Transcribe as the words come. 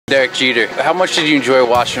Derek Jeter. How much did you enjoy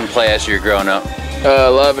watching him play as you were growing up?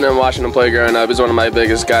 Loving him, watching him play growing up. He's one of my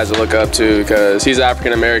biggest guys to look up to because he's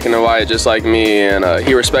African American and white just like me, and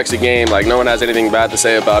he respects the game. Like, no one has anything bad to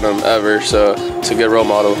say about him ever, so it's a good role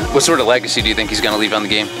model. What sort of legacy do you think he's going to leave on the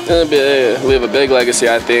game? Leave a big legacy,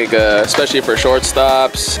 I think, especially for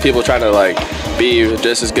shortstops. People trying to like be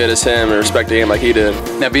just as good as him and respect the game like he did.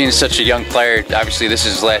 Now, being such a young player, obviously this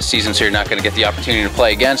is his last season, so you're not going to get the opportunity to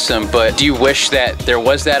play against him, but do you wish that there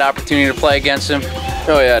was that opportunity to play against him?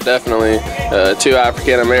 Oh yeah, definitely. Two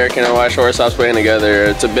African American and white shortstops playing together.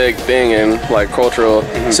 It's a big thing in like cultural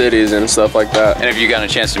cities and stuff like that. And have you gotten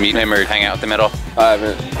a chance to meet him or hang out with him at all? I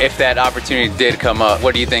haven't. If that opportunity did come up,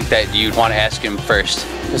 what do you think that you'd want to ask him first?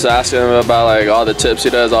 Just ask him about like all the tips he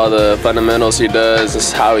does, all the fundamentals he does,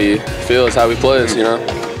 just how he feels, how he plays, you know.